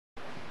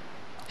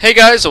Hey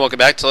guys, and welcome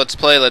back to Let's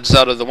Play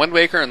Zelda the Wind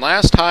Waker. And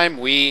last time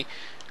we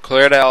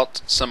cleared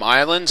out some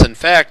islands. In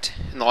fact,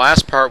 in the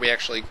last part we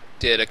actually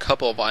did a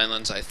couple of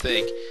islands, I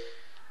think.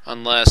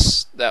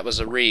 Unless that was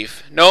a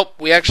reef. Nope,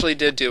 we actually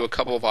did do a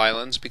couple of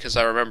islands because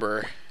I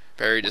remember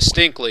very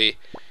distinctly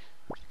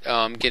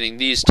getting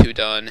these two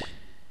done.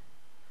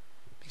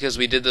 Because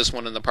we did this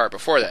one in the part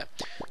before that.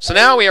 So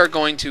now we are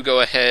going to go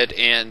ahead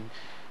and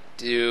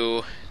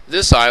do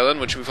this island,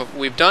 which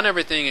we've done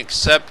everything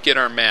except get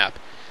our map.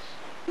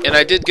 And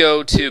I did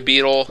go to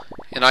Beetle,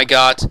 and I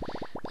got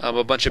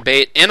a bunch of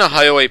bait and a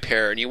highway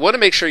pair. And you want to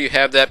make sure you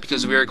have that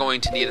because we are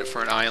going to need it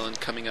for an island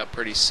coming up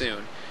pretty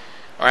soon.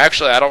 Or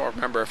actually, I don't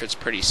remember if it's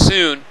pretty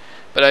soon,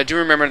 but I do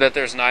remember that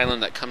there's an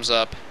island that comes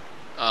up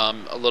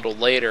a little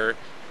later,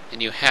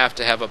 and you have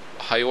to have a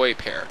highway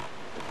pair.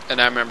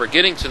 And I remember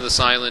getting to this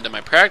island in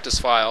my practice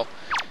file,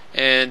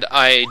 and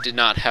I did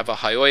not have a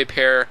highway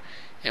pair.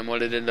 And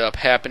what ended up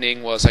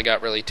happening was I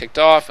got really ticked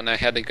off, and I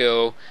had to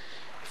go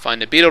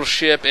find a Beetle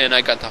ship, and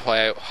I got the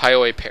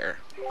highway pair.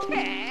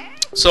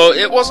 So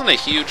it wasn't a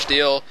huge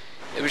deal.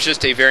 It was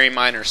just a very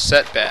minor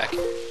setback.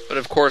 But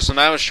of course, when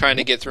I was trying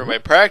to get through my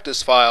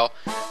practice file,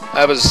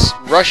 I was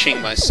rushing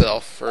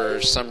myself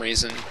for some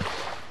reason,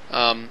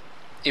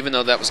 even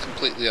though that was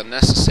completely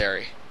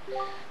unnecessary.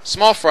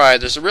 Small fry,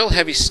 there's a real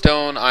heavy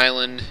stone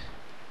island.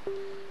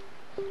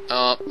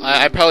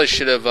 I probably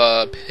should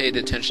have paid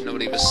attention to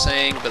what he was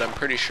saying, but I'm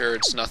pretty sure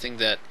it's nothing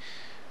that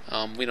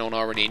we don't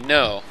already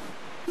know.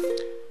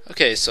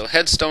 Okay, so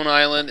Headstone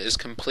Island is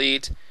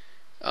complete.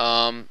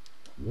 I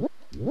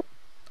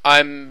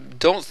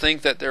don't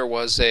think that there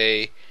was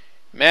a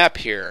map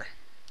here.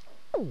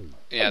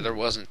 Yeah, there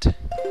wasn't.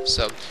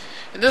 So,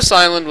 and this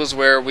island was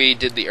where we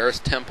did the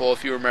Earth Temple,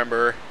 if you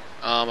remember,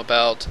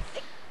 about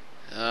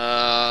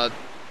 10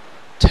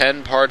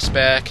 parts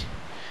back.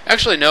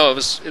 Actually, no, it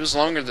was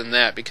longer than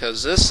that,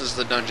 because this is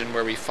the dungeon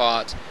where we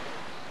fought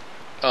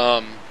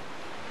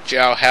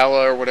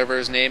Jowhala, or whatever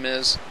his name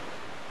is.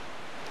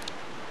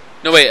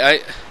 No,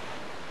 wait,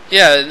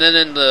 yeah, and then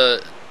in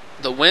the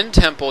Wind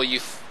Temple, you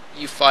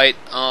fight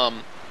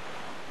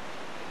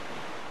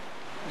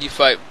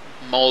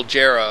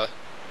Mulgera,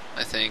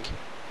 I think.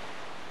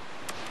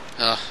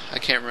 I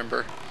can't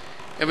remember.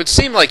 It would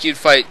seem like you'd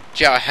fight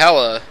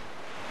Jowhala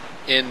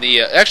in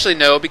the actually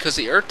no, because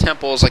the Earth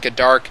Temple is like a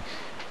dark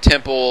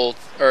temple,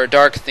 or a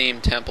dark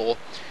themed temple,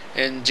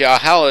 and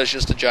Jowhala is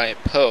just a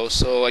giant post.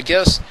 So I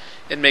guess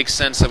it makes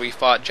sense that we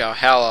fought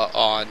Jowhala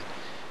on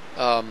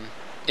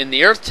in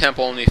the Earth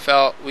Temple, and we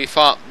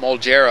fought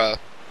Mulgera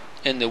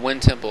in the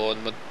Wind Temple,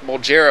 and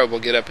Mulgera will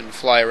get up and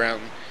fly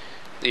around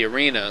the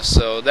arena,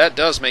 so that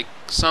does make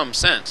some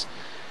sense.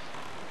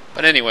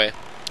 But anyway,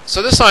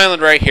 so this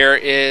island right here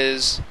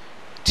is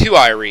Two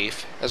Eye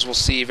Reef, as we'll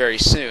see very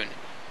soon.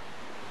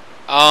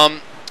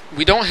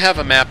 We don't have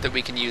a map that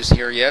we can use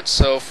here yet,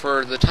 so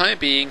for the time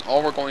being,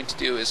 all we're going to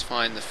do is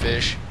find the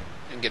fish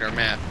and get our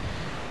map.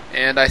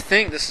 And I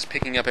think this is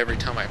picking up every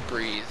time I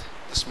breathe,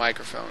 this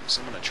microphone,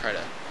 so I'm going to try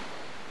to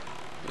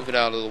move it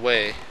out of the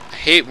way. I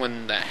hate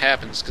when that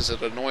happens because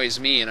it annoys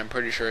me, and I'm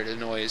pretty sure it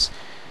annoys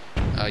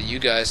you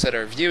guys that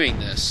are viewing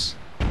this.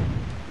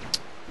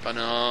 But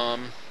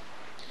the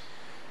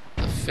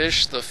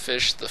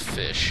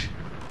fish.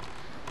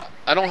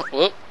 I don't.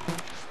 Whoop.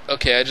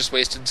 Okay, I just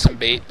wasted some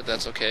bait, but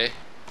that's okay.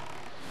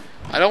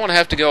 I don't want to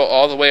have to go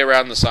all the way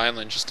around this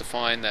island just to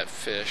find that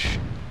fish.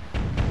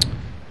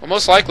 Well,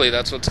 most likely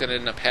that's what's going to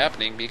end up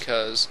happening,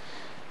 because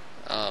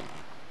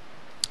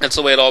that's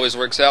the way it always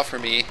works out for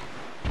me.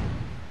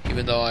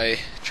 Even though I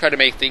try to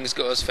make things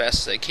go as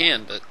fast as I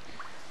can, but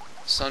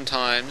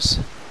sometimes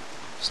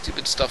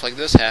stupid stuff like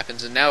this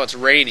happens, and now it's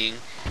raining,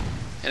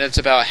 and it's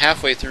about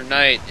halfway through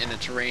night, and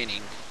it's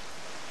raining.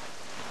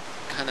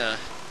 Kinda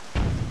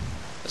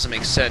doesn't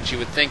make sense. You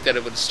would think that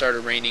it would have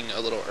started raining a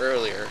little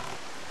earlier,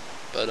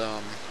 but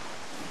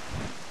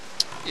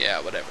yeah,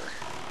 whatever.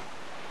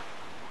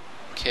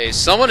 Okay,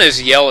 someone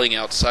is yelling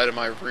outside of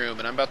my room,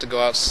 and I'm about to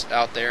go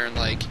out there and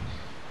like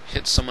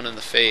hit someone in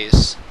the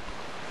face.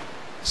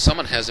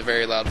 Someone has a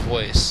very loud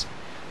voice.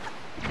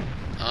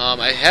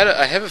 I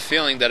have a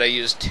feeling that I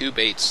used 2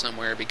 baits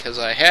somewhere, because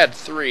I had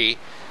 3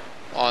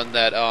 on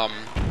that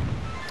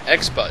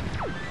X button,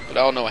 but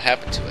I don't know what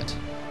happened to it.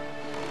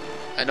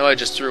 I know I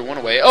just threw one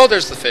away. Oh,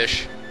 there's the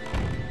fish.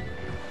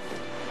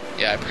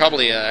 Yeah, I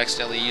probably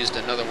accidentally used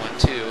another one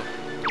too.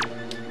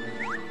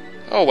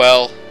 Oh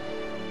well.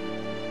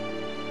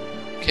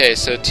 Okay,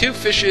 so 2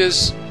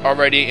 fishes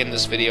already in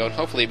this video, and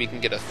hopefully we can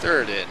get a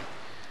 3rd in.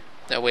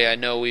 That way I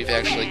know we've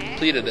actually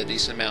completed a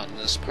decent amount in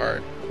this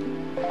part.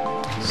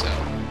 So,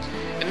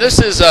 and this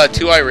is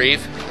Two Eye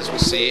Reef, as we'll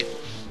see.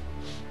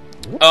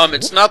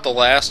 It's not the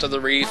last of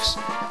the reefs,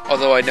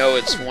 although I know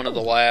it's one of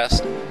the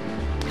last.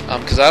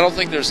 Because I don't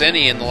think there's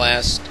any in the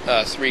last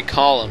 3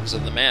 columns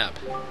of the map.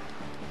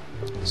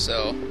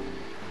 So,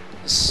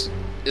 this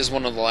is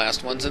one of the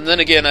last ones. And then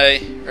again,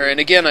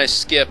 I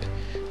skip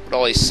what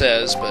all he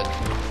says, but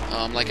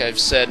like I've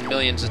said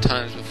millions of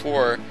times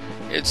before,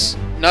 it's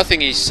nothing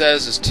he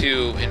says is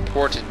too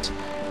important,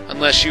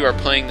 unless you are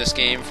playing this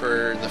game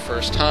for the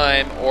first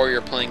time or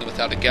you're playing it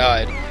without a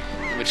guide,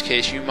 in which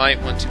case you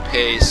might want to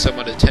pay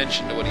somewhat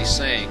attention to what he's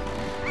saying.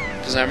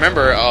 Because I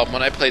remember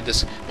when I played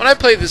this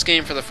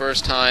game for the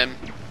first time,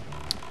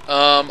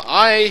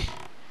 I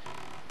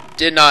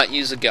did not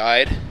use a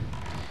guide,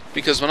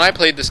 because when I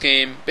played this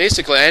game,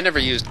 basically I never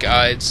used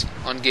guides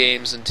on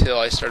games until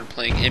I started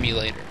playing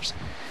emulators.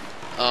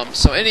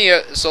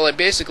 So like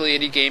basically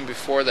any game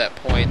before that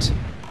point,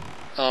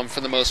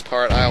 for the most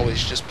part, I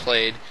always just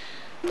played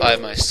by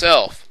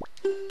myself.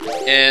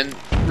 And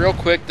real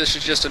quick, this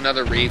is just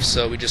another reef,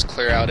 so we just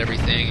clear out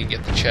everything and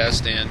get the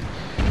chest, and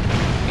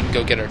we can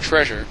go get our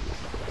treasure.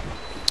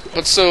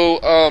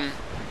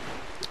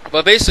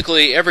 But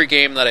basically every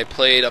game that I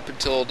played up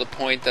until the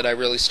point that I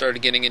really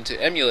started getting into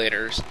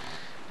emulators,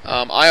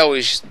 I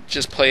always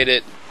just played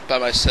it by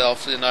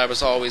myself, and I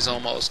was always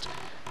almost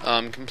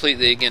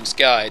completely against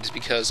guides,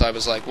 because I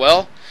was like,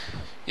 well,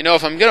 you know,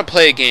 if I'm going to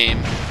play a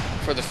game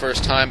for the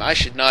first time, I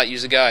should not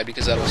use a guide,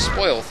 because that'll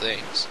spoil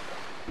things.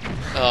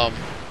 Well,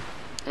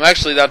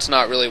 actually, that's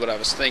not really what I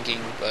was thinking,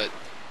 but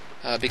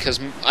because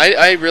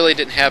I really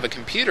didn't have a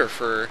computer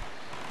for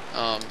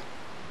a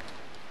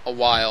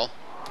while,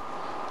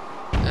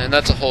 and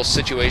that's a whole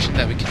situation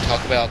that we can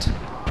talk about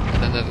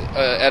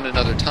at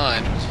another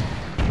time.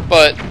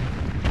 But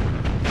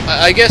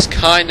I guess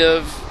kind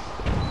of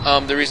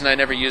the reason I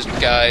never used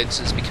guides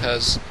is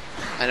because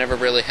I never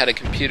really had a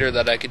computer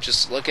that I could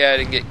just look at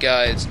and get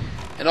guides,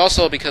 and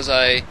also because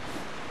I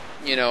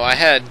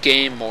had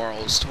game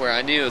morals, to where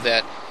I knew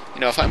that,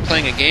 if I'm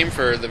playing a game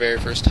for the very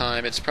first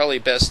time, it's probably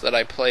best that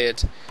I play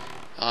it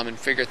and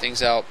figure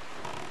things out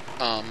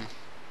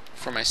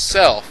for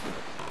myself.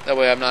 That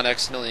way I'm not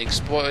accidentally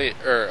spoiling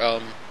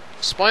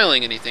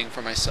anything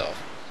for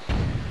myself.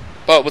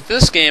 But with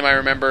this game, I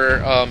remember,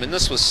 and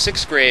this was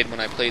 6th grade when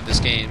I played this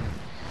game,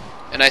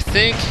 and I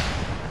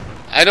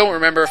don't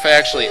remember if I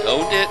actually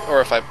owned it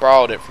or if I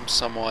borrowed it from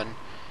someone,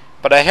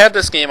 but I had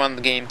this game on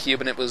the GameCube,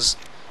 and it was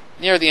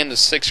near the end of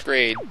 6th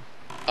grade,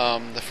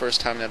 the first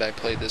time that I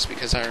played this,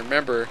 because I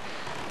remember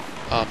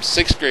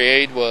 6th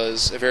grade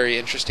was a very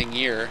interesting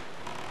year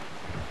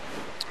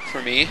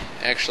for me,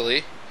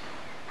 actually.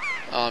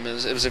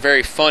 It was a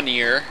very fun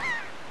year,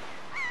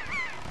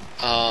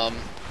 and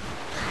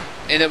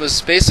it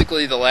was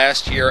basically the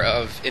last year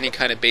of any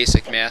kind of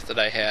basic math that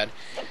I had,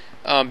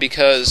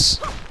 because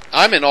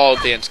I'm in all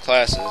advanced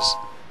classes,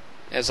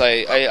 as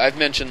I've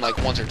mentioned like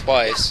once or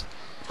twice.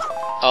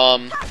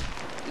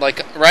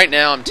 Like right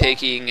now I'm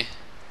taking,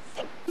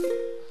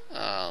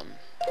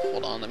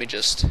 hold on, I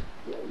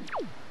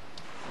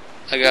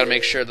gotta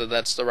make sure that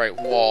that's the right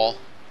wall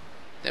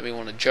that we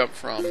want to jump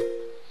from.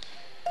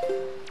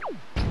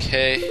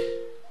 Okay.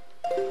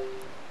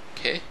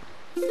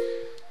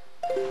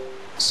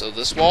 So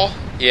this wall?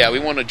 Yeah, we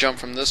want to jump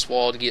from this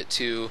wall to get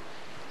to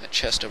that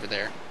chest over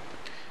there.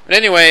 But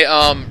anyway,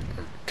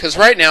 because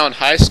right now in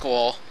high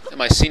school, in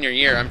my senior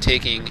year, I'm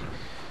taking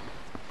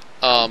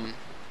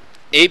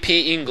AP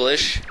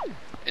English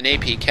and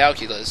AP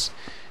Calculus.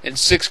 In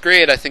 6th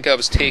grade, I think I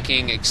was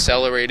taking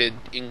Accelerated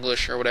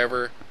English or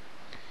whatever.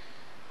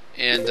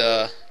 And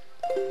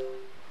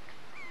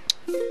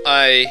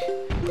I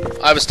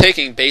was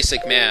taking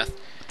basic math,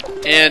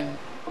 and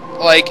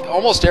like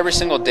almost every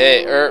single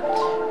day, or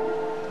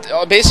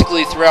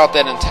basically throughout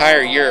that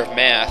entire year of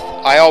math,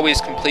 I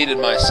always completed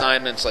my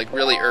assignments like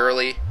really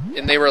early,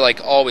 and they were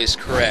like always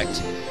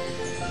correct.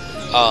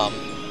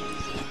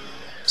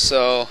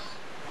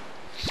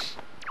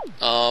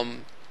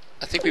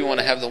 I think we want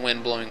to have the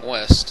wind blowing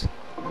west,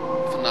 if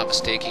I'm not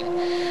mistaken.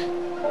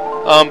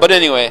 But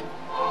anyway,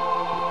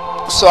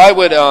 so I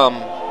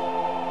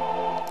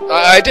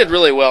did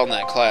really well in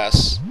that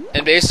class,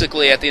 and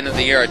basically at the end of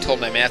the year I told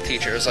my math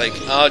teacher, I was like,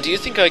 do you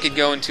think I could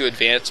go into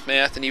advanced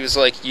math? And he was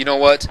like, you know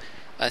what,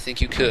 I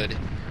think you could.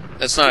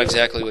 That's not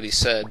exactly what he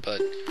said,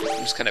 but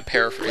I'm just kind of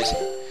paraphrasing.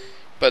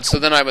 But so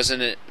then I was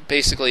in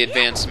basically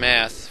advanced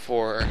math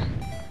from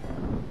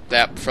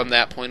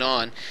that point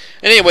on.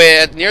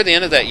 Anyway, near the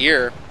end of that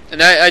year,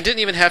 and I didn't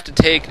even have to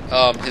take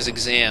his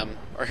exam,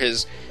 or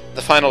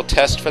the final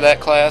test for that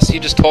class. He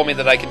just told me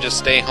that I could just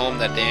stay home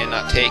that day and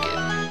not take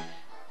it.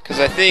 Because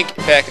I think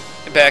back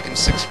in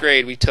 6th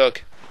grade we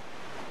took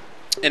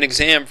an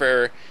exam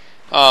for,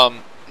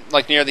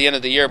 like near the end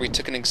of the year, we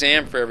took an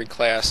exam for every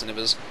class, and it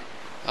was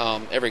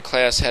every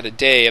class had a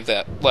day of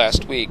that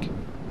last week.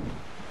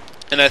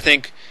 And I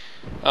think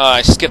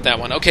I skipped that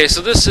one. Okay,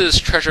 so this is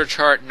treasure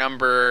chart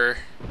number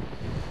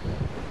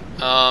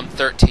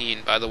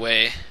 13, by the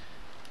way.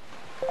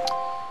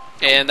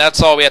 And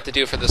that's all we have to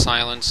do for this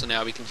island, so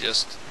now we can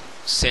just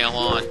sail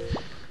on.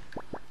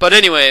 But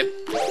anyway,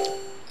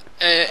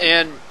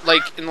 and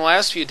like in the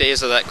last few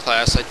days of that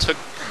class, I took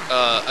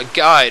a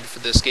guide for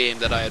this game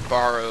that I had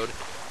borrowed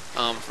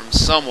from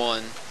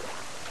someone,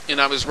 and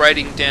I was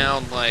writing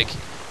down like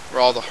where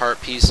all the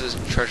heart pieces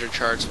and treasure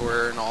charts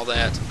were and all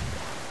that,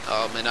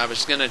 and I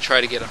was going to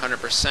try to get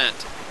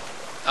 100%.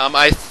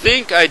 I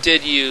think I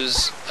did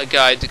use a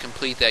guide to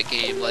complete that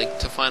game, like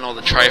to find all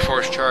the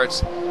Triforce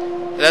charts.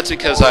 That's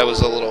because I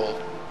was a little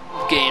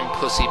game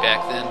pussy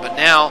back then, but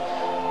now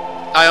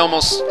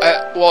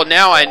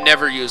now I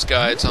never use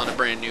guides on a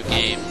brand new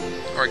game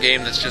or a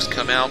game that's just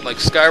come out, like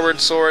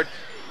Skyward Sword.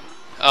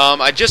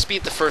 I just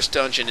beat the first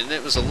dungeon and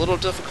it was a little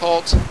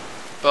difficult,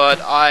 but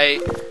I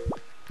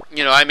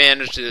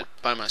managed it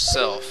by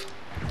myself.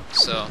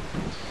 So,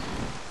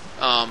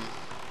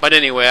 but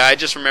anyway, I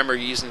just remember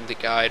using the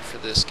guide for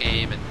this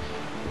game, and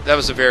that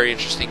was a very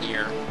interesting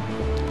year.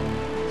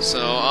 So,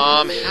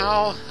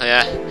 I'll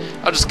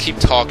just keep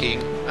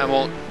talking. I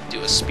won't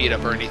do a speed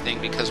up or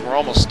anything because we're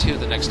almost to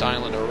the next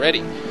island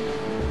already.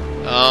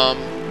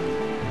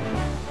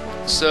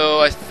 So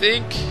I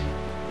think,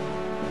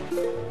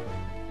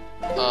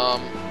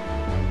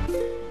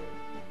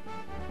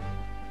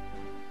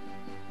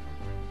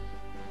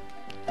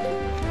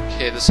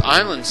 okay, this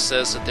island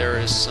says that there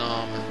is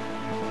some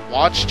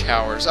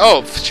watchtowers.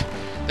 Oh,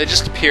 they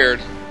just appeared,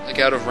 like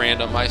out of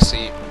random, I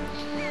see.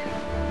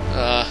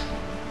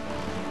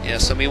 Yeah,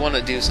 so we want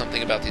to do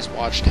something about these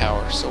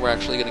watchtowers, so we're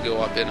actually going to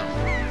go up in them.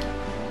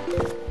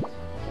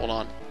 Hold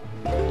on.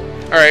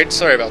 Alright,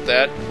 sorry about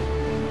that.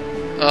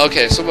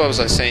 Okay, so what was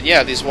I saying?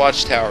 Yeah, these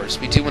watchtowers.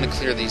 We do want to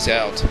clear these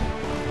out.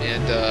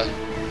 And,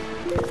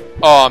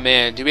 oh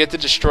man, do we have to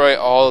destroy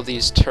all of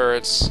these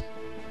turrets?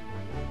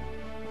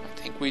 I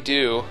think we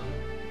do.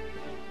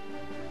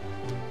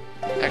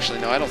 Actually,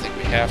 no, I don't think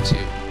we have to.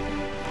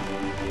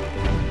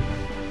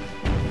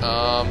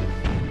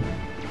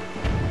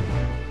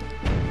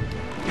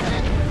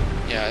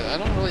 Yeah, I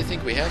don't really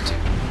think we have to.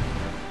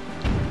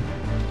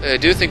 I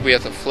do think we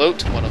have to float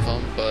to one of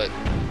them, but...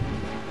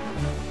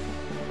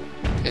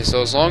 Okay,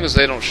 so as long as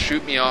they don't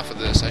shoot me off of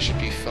this, I should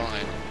be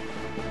fine.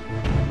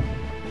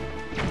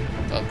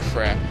 Oh,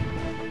 crap.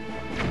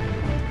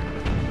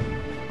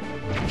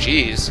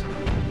 Jeez.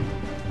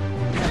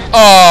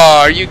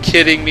 Oh, are you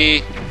kidding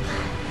me?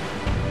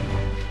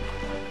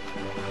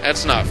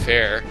 That's not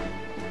fair.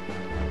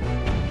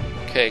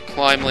 Okay,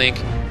 climb,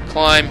 Link.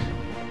 Climb.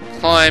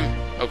 Climb.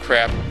 Oh,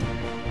 crap.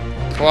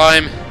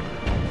 Climb.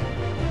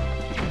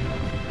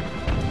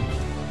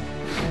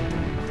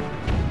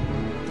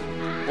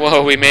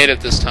 Whoa, we made it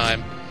this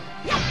time.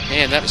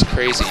 Man, that was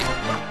crazy.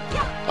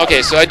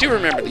 Okay, so I do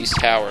remember these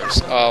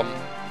towers.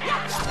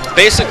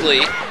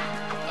 Basically,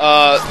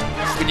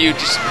 when you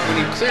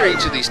clear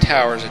each of these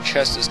towers, a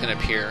chest is going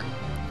to appear.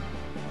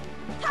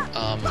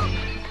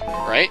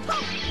 Right?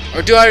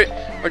 Or do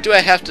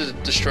I have to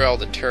destroy all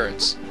the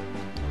turrets?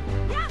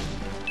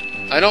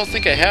 I don't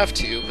think I have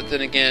to, but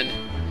then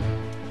again,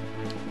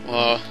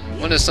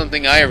 when is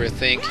something I ever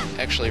think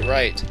actually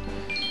right?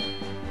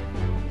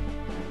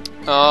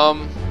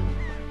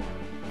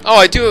 Oh,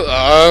 I do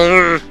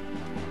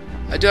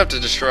have to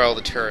destroy all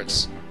the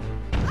turrets.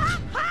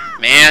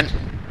 Man,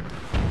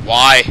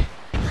 why?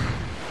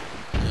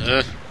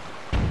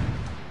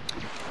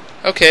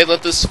 Okay,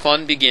 let this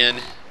fun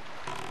begin.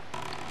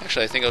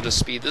 Actually, I think I'll just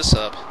speed this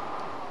up.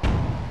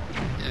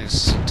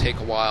 It's gonna take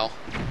a while.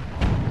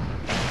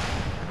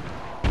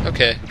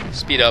 Okay,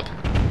 speed up.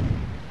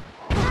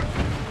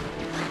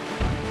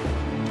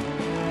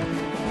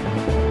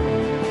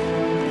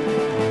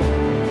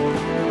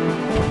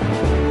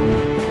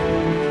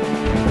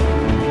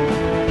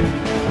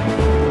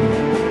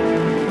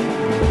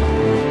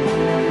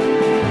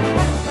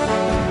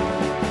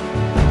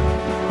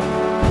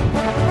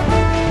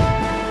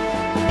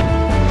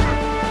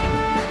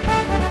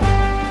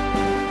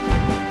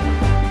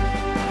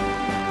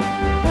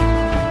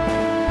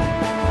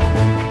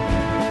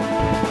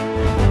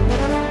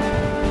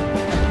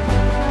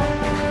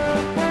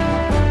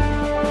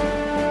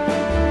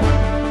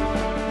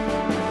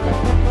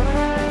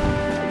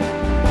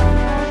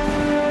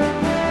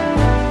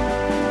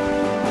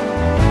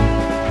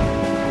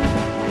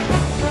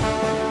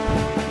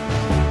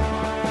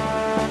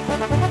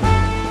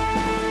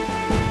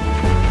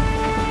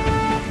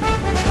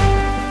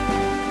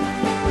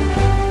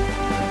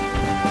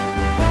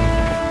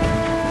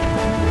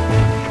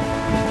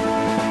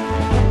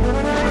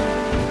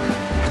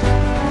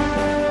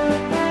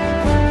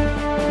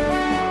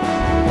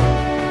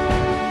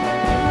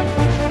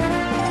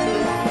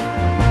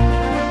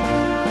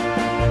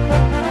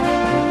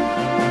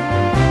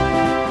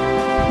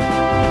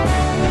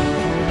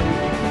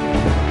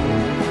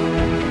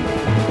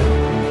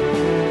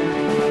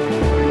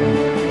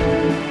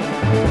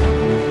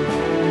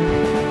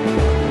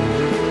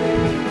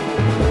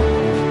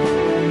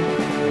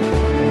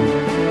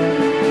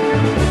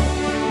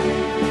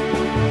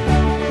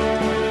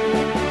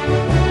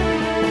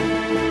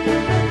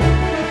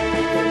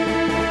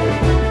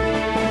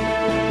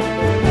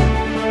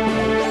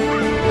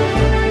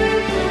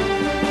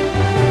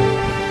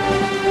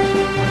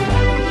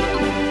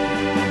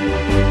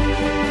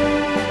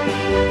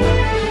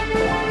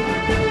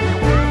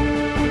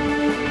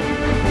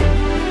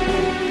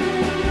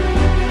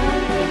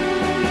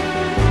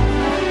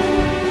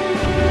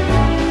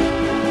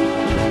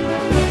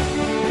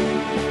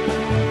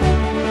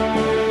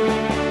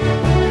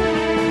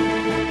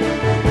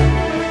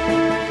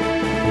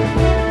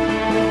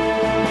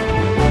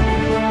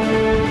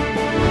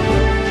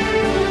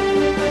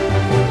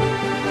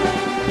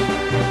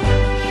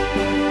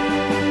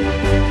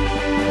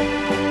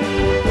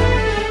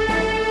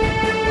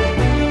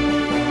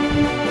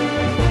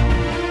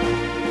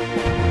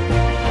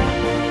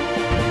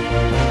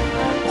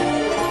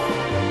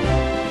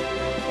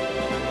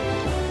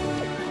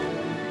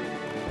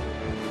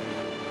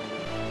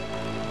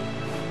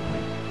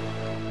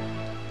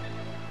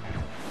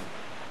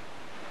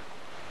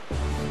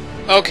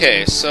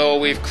 Okay, so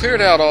we've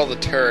cleared out all the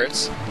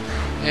turrets,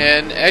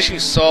 and as you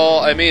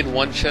saw, I made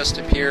one chest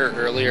appear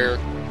earlier,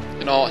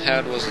 and all it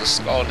had was a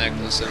skull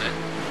necklace in it.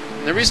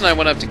 And the reason I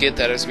went up to get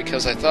that is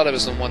because I thought it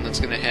was the one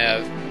that's going to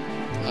have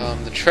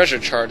the treasure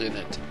chart in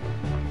it,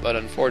 but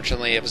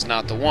unfortunately it was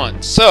not the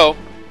one. So,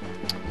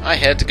 I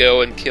had to go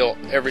and kill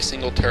every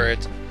single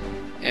turret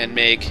and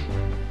make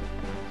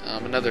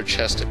another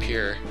chest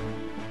appear,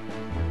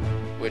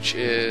 which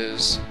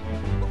is...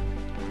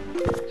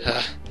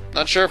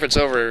 not sure if it's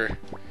over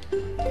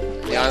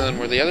the island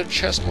where the other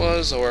chest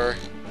was, or...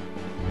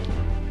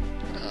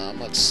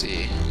 let's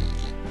see.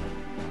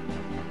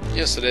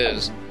 Yes, it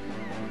is.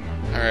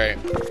 Alright.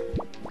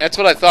 That's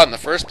what I thought in the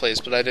first place,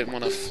 but I didn't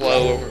want to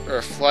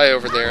fly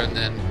over there and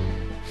then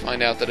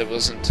find out that it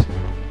wasn't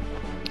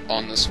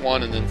on this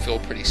one and then feel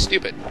pretty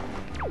stupid.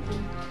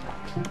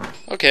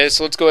 Okay,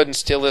 so let's go ahead and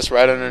steal this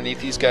right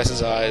underneath these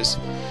guys' eyes,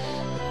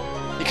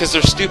 because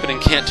they're stupid and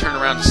can't turn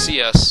around to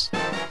see us.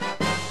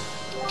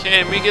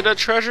 Can we get a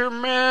treasure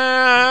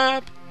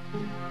map?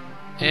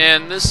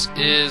 And this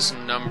is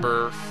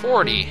number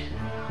 40.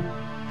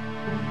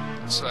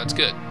 So that's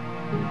good.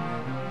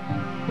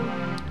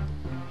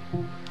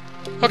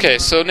 Okay,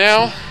 so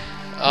now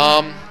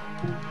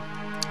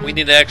we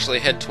need to actually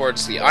head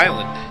towards the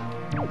island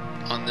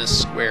on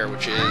this square,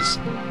 which is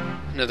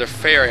another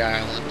fairy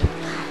island.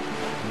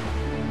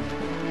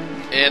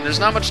 And there's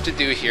not much to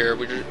do here.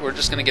 We're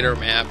just going to get our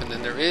map, and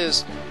then there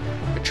is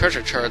a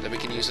treasure chart that we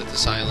can use at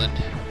this island,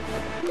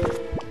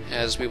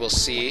 as we will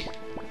see.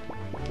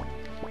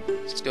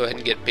 Let's go ahead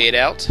and get bait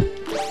out,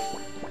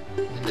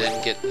 and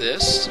then get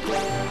this.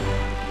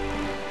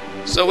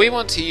 So we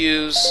want to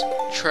use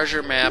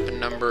treasure map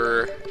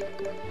number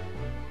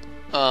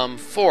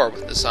 4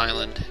 with this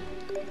island.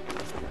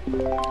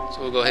 So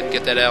we'll go ahead and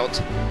get that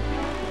out,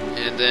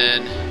 and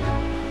then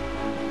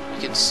you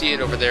can see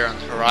it over there on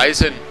the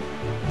horizon.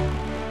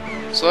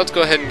 So let's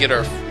go ahead and get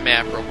our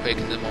map real quick,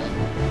 and then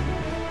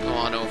we'll go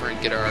on over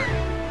and get our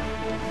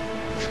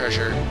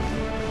treasure.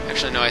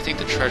 Actually, no, I think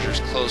the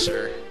treasure's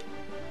closer.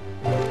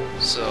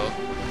 So,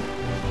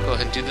 go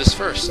ahead and do this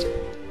first.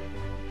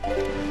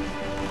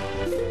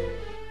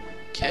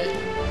 Okay.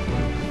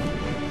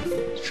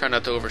 Let's try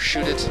not to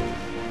overshoot it.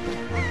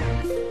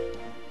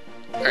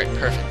 Alright,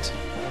 perfect.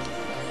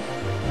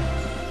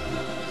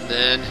 And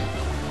then,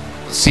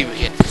 let's see what we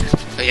get.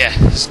 Oh yeah,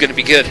 this is gonna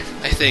be good,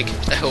 I think.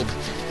 I hope.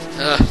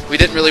 We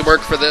didn't really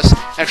work for this.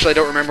 Actually, I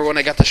don't remember when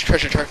I got this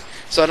treasure chart,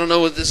 so I don't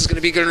know if this is going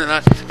to be good or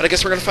not, but I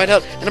guess we're going to find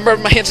out. And I'm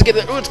rubbing my hands again.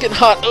 Oh, it's getting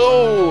hot.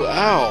 Oh,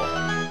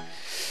 ow.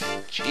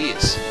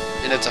 Jeez.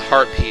 And it's a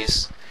heart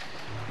piece.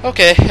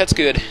 Okay, that's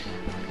good.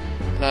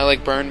 And I,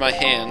 like, burned my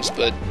hands,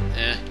 but,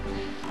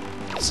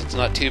 guess it's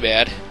not too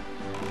bad.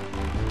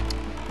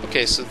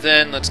 Okay, so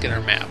then let's get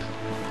our map.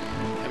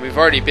 And we've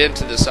already been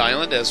to this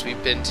island, as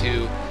we've been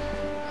to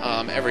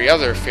every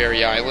other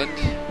fairy island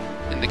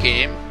in the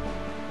game.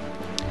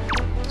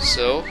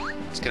 So,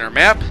 let's get our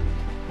map.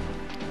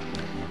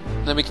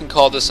 And then we can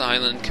call this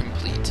island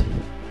complete.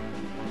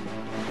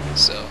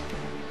 So.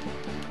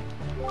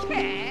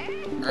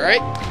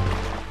 Alright.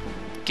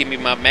 Give me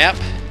my map.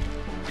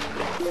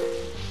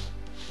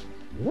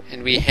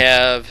 And we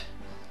have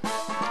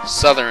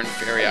Southern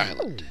Fairy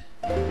Island.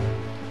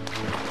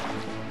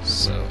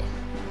 So.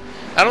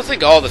 I don't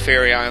think all the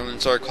fairy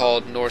islands are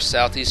called north,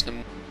 south, east,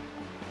 and...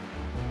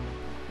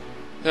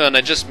 Oh, and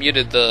I just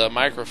muted the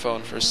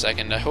microphone for a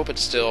second. I hope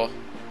it's still...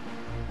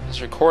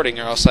 is recording,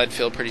 or else I'd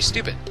feel pretty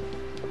stupid.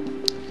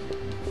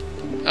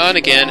 And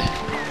again,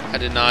 I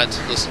did not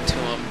listen to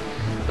him,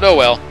 but oh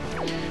well.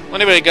 Well,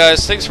 anyway,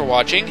 guys, thanks for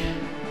watching.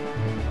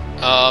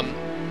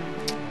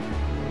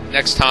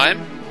 Next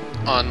time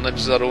on Legend of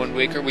Zelda Wind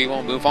Waker, we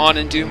will move on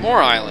and do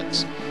more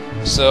islands.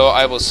 So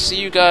I will see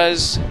you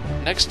guys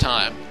next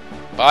time.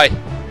 Bye.